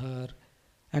about her.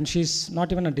 And she's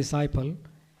not even a disciple.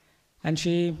 And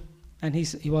he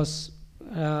was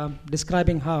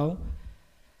describing how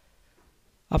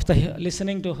after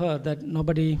listening to her that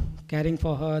nobody caring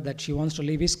for her, that she wants to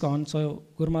leave ISKCON, so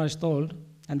Guru Maharaj told,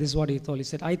 and this is what he told. He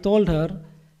said, I told her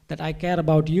that I care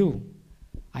about you.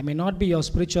 I may not be your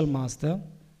spiritual master,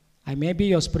 I may be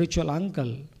your spiritual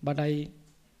uncle, but I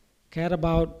care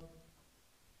about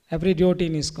every devotee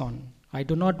in ISKCON. I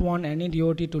do not want any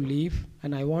devotee to leave,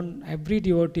 and I want every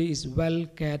devotee is well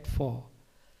cared for.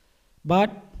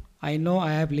 But I know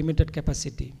I have limited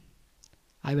capacity.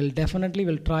 I will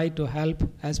definitely try to help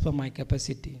as per my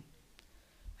capacity.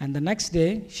 And the next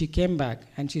day, she came back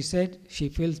and she said she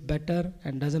feels better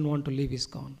and doesn't want to leave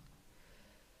ISKCON.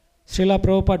 Srila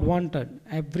Prabhupada wanted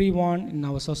everyone in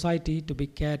our society to be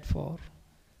cared for.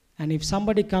 And if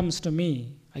somebody comes to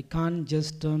me, I can't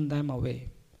just turn them away.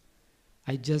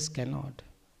 I just cannot.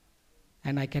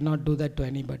 And I cannot do that to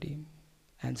anybody.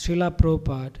 And Srila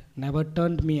Prabhupada never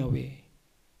turned me away.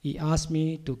 He asked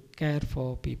me to care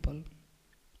for people.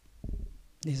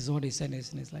 This is what he said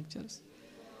in his lectures.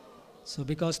 So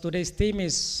because today's theme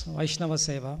is Vaishnava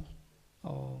Seva,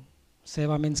 or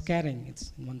Seva means caring,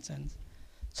 it's in one sense.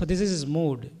 So this is his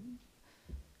mood.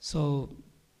 So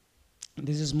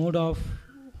this is mood of,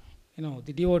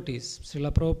 the devotees,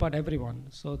 Srila Prabhupada, everyone.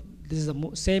 So this is the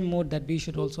same mood that we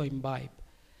should also imbibe.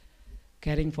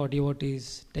 Caring for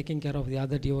devotees, taking care of the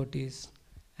other devotees,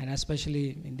 and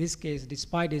especially in this case,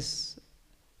 despite his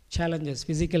challenges,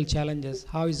 physical challenges,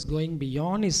 how he's going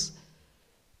beyond his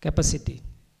capacity,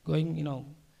 going,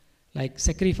 like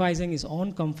sacrificing his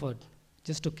own comfort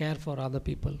just to care for other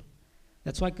people.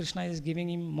 That's why Krishna is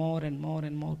giving him more and more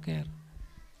and more care.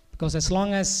 Because as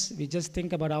long as we just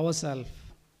think about ourselves,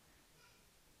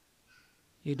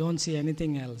 you don't see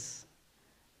anything else.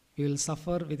 We will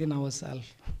suffer within ourselves.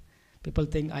 People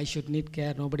think I should need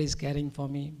care, nobody is caring for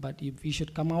me, but we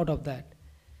should come out of that.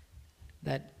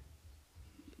 That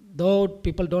though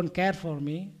people don't care for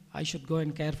me, I should go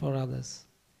and care for others.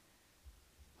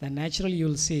 Then naturally you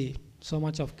will see so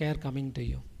much of care coming to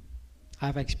you. I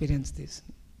have experienced this.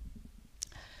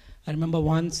 I remember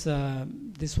once,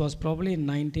 this was probably in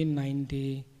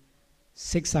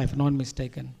 1996, if I'm not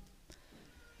mistaken.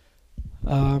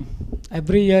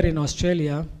 Every year in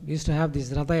Australia, we used to have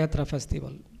this Ratha Yatra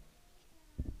festival.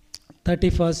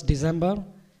 31st December,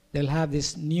 they'll have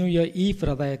this New Year Eve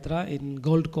Ratha Yatra in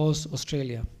Gold Coast,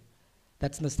 Australia.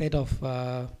 That's in the state of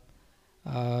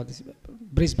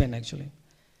Brisbane, actually.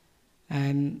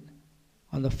 And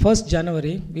on the 1st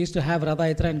January, we used to have Ratha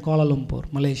Yatra in Kuala Lumpur,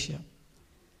 Malaysia.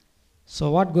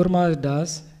 So what Guru Maharaj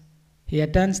does, he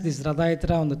attends this Ratha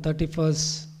Yatra on the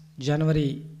 31st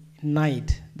January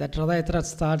night. That Ratha Yatra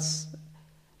starts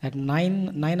at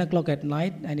 9 o'clock at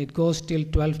night, and it goes till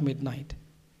 12 midnight.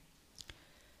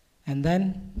 And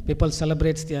then people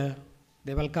celebrate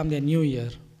they welcome their New Year.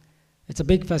 It's a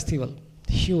big festival,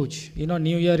 huge. You know,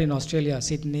 New Year in Australia,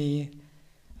 Sydney,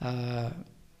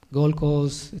 Gold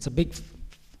Coast, it's a big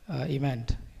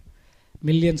event.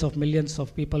 Millions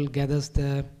of people gathers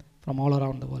there from all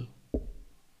around the world.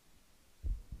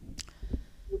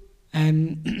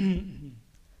 And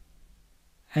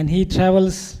and he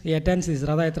attends his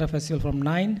Ratha Yatra festival from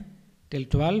 9 till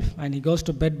 12, and he goes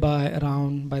to bed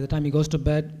by the time he goes to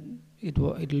bed, it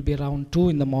will be around 2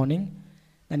 in the morning.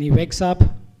 Then he wakes up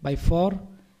by 4.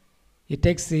 He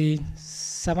takes the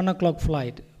 7 o'clock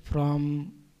flight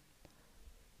from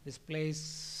this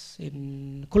place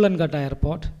in Coolangatta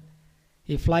Airport.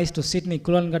 He flies to Sydney,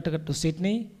 Coolangatta to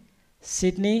Sydney,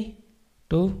 Sydney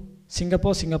to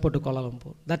Singapore, Singapore to Kuala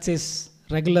Lumpur. That's his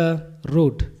regular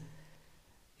route,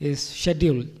 his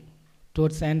schedule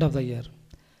towards the end of the year.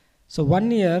 So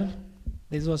one year,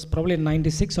 this was probably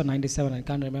 96 or 97, I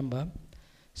can't remember.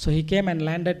 So he came and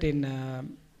landed in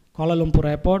Kuala Lumpur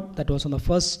Airport. That was on the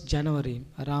 1st January,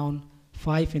 around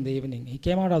 5 in the evening. He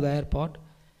came out of the airport.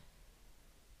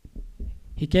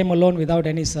 He came alone without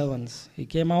any servants. He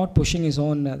came out pushing his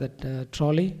own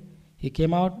trolley. He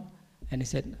came out and he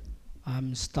said,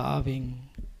 "I'm starving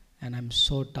and I'm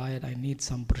so tired. I need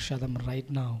some prasadam right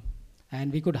now."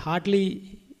 And we could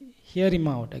hardly hear him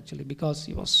out actually, because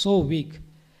he was so weak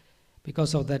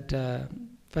because of that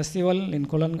festival in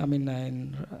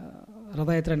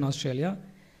Ratha Yatra in Australia.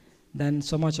 Then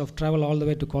so much of travel all the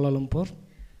way to Kuala Lumpur,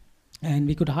 and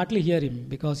we could hardly hear him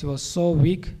because he was so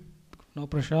weak, no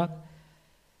prasad.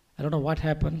 I don't know what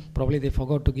happened. Probably they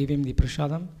forgot to give him the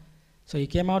prasadam. So he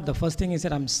came out. The first thing he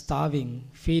said, "I'm starving.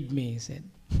 Feed me," he said.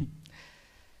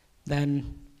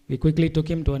 Then we quickly took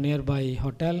him to a nearby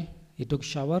hotel. He took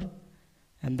shower,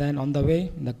 and then on the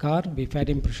way in the car we fed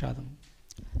him prasadam,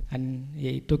 and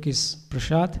he took his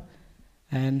prasad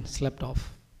and slept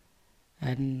off.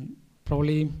 And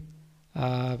probably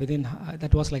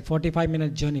that was like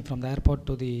 45-minute journey from the airport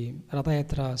to the Ratha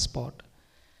Yatra spot.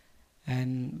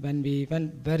 And when we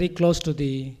went very close to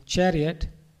the chariot,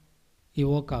 he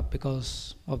woke up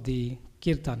because of the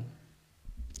kirtan.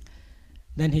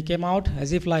 Then he came out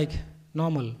as if like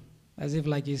normal, as if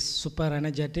like he's super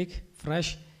energetic,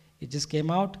 fresh. He just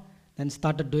came out, then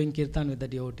started doing kirtan with the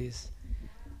devotees.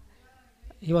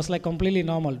 He was like completely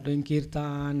normal, doing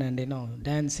kirtan and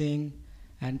dancing.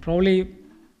 And probably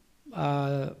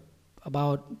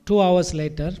about 2 hours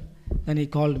later, then he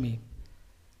called me.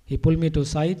 He pulled me to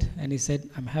side and he said,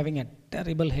 "I'm having a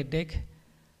terrible headache.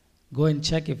 Go and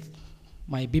check if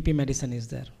my BP medicine is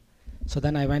there." So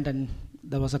then I went, and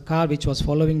there was a car which was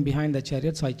following behind the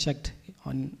chariot, so I checked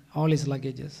on all his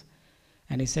luggages.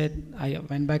 And he said, I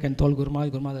went back and told Guru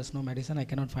Maharaj, "there's no medicine, I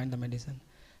cannot find the medicine."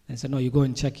 And he said, "No, you go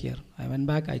and check here." I went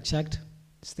back, I checked,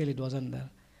 still it wasn't there.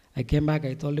 I came back,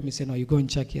 I told him, he said, "No, you go and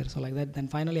check here." So like that, then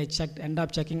finally I ended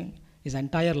up checking his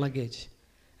entire luggage,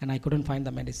 and I couldn't find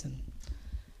the medicine.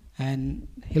 And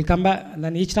he'll come back, and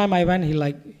then each time I went,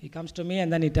 he comes to me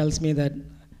and then he tells me that,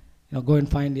 "Go and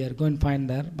find here, go and find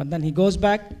there." But then he goes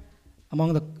back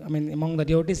among the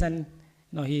devotees, and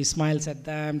he smiles at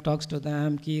them, talks to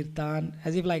them, kirtan,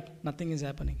 as if like nothing is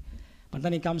happening. But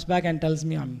then he comes back and tells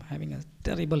me, "I'm having a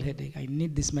terrible headache. I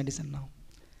need this medicine now."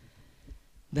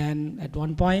 Then at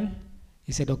one point,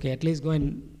 he said, "Okay, at least go and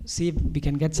see if we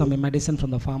can get some medicine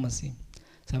from the pharmacy."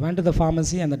 So I went to the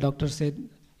pharmacy, and the doctor said,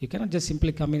 "You cannot just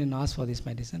simply come in and ask for this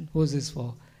medicine. Who is this for?"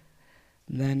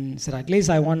 And then he said, "At least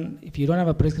if you don't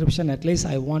have a prescription, at least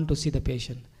I want to see the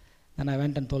patient." Then I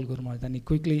went and told Guru Maharaj. Then he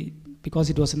quickly, because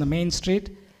it was in the main street,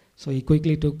 so he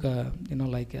quickly took,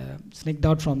 sneaked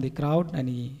out from the crowd, and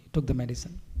he took the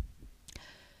medicine.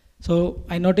 So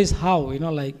I noticed how,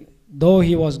 though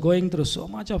he was going through so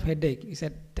much of headache, he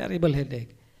said terrible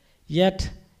headache, yet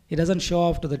he doesn't show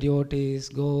off to the devotees,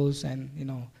 goes and,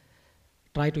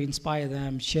 try to inspire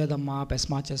them, cheer them up as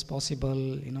much as possible,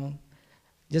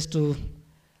 just to,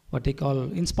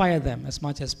 inspire them as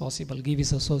much as possible, give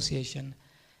his association.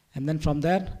 And then from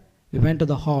there, we went to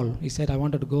the hall. He said, "I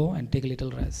wanted to go and take a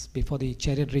little rest before the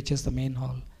chariot reaches the main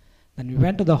hall." Then we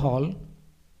went to the hall.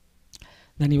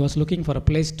 Then he was looking for a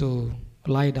place to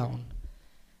lie down.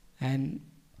 And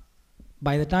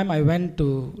by the time I went to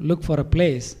look for a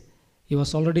place, he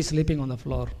was already sleeping on the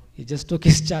floor. He just took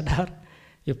his chadar.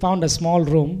 He found a small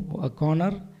room, a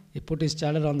corner. He put his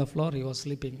chalder on the floor, he was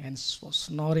sleeping and was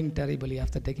snoring terribly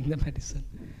after taking the medicine.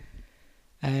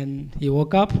 And he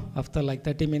woke up after like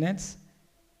 30 minutes.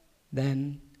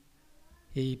 Then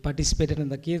he participated in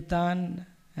the kirtan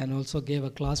and also gave a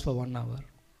class for 1 hour.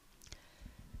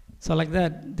 So like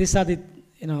that, these are the,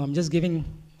 I'm just giving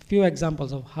few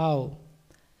examples of how,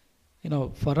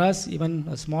 for us, even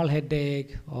a small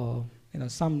headache or,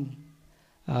 some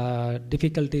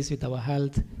difficulties with our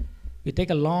health, we take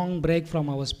a long break from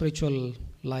our spiritual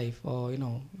life, or,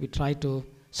 we try to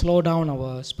slow down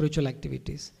our spiritual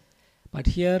activities. But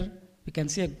here, we can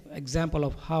see an example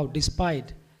of how,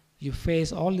 despite you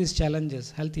face all these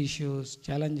challenges, health issues,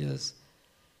 challenges,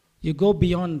 you go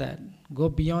beyond that,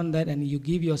 and you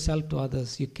give yourself to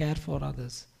others, you care for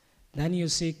others. Then you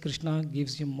see Krishna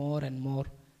gives you more and more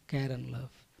care and love.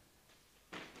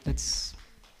 That's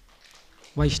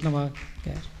Vaishnava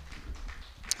care.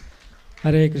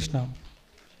 Hare Krishna.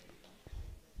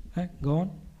 Go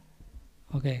on.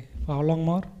 Okay, for how long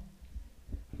more?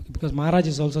 Because Maharaj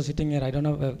is also sitting here. I don't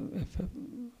know if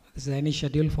is there any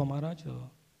schedule for Maharaj?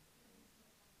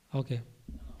 Or? Okay.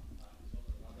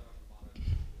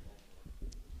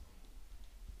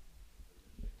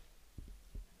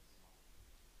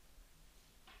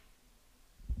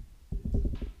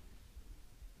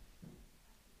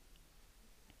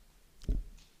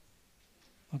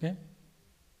 Okay.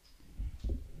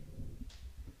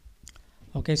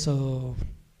 Okay, so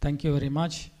thank you very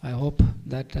much. I hope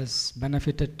that has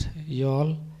benefited you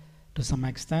all to some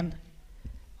extent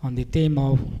on the theme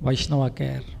of Vaishnava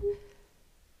care.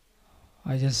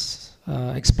 I just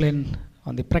explained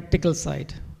on the practical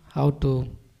side how to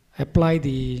apply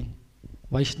the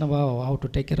Vaishnava or how to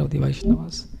take care of the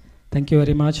Vaishnavas. Thank you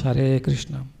very much. Hare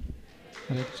Krishna.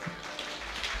 Hare Krishna.